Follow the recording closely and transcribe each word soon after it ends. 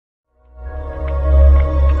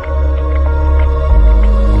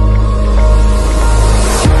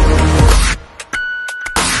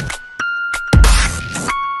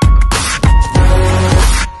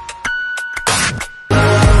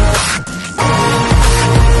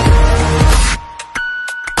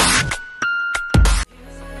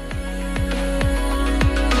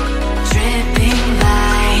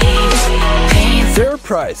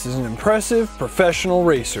Price is an impressive professional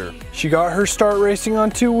racer. She got her start racing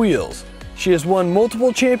on 2 wheels. She has won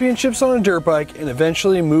multiple championships on a dirt bike and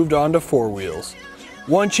eventually moved on to 4 wheels.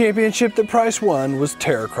 One championship that Price won was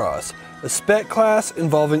Terracross, a spec class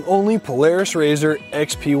involving only Polaris RZR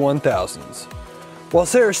XP1000s. While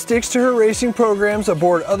Sara sticks to her racing programs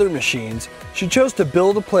aboard other machines, she chose to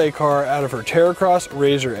build a play car out of her Terracross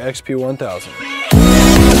RZR XP1000.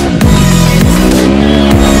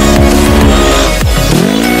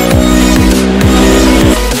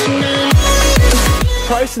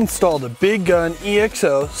 Price installed a Big Gun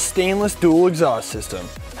EXO stainless dual exhaust system,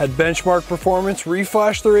 had benchmark performance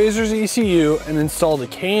reflash the RZR's ECU, and installed a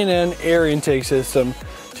K&N air intake system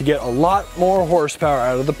to get a lot more horsepower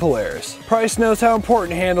out of the Polaris. Price knows how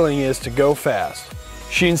important handling is to go fast.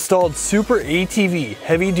 She installed Super ATV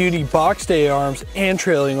heavy-duty boxed A-arms and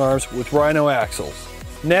trailing arms with Rhino axles.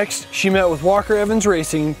 Next, she met with Walker Evans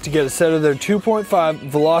Racing to get a set of their 2.5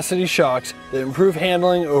 Velocity shocks that improve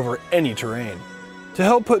handling over any terrain. To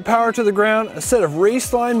help put power to the ground, a set of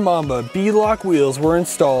Raceline Mamba beadlock wheels were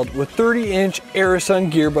installed with 30-inch Aerosun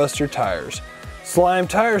Gearbuster tires. Slime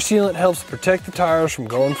tire sealant helps protect the tires from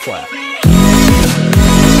going flat.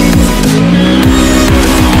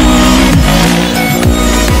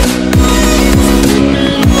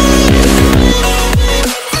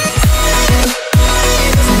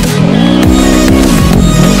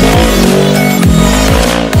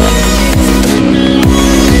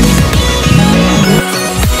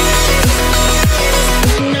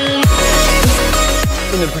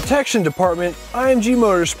 In the protection department, IMG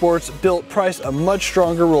Motorsports built Price a much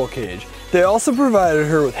stronger roll cage. They also provided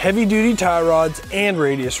her with heavy-duty tie rods and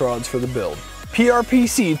radius rods for the build. PRP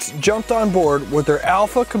Seats jumped on board with their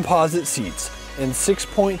Alpha composite seats and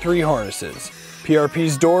 6.3 harnesses.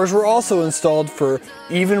 PRP's doors were also installed for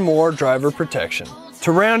even more driver protection.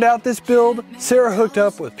 To round out this build, Sara hooked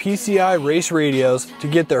up with PCI race radios to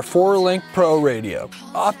get their 4-link Pro radio.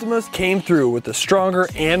 Optimus came through with a stronger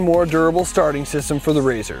and more durable starting system for the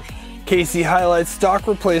RZR. KC Highlight's stock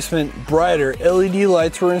replacement brighter LED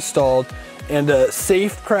lights were installed, and a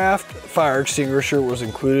Safecraft fire extinguisher was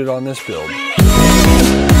included on this build.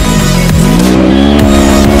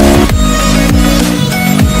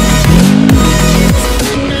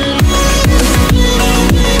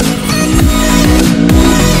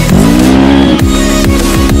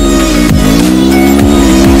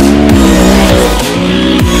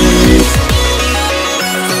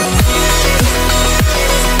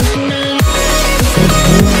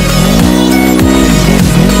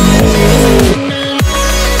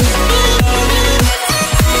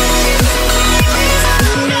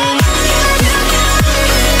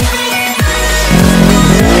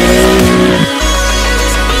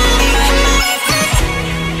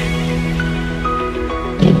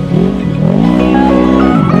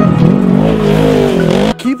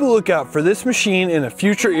 Keep a lookout for this machine in a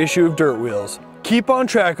future issue of Dirtwheels. Keep on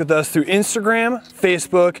track with us through Instagram,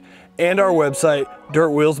 Facebook, and our website,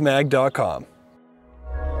 dirtwheelsmag.com.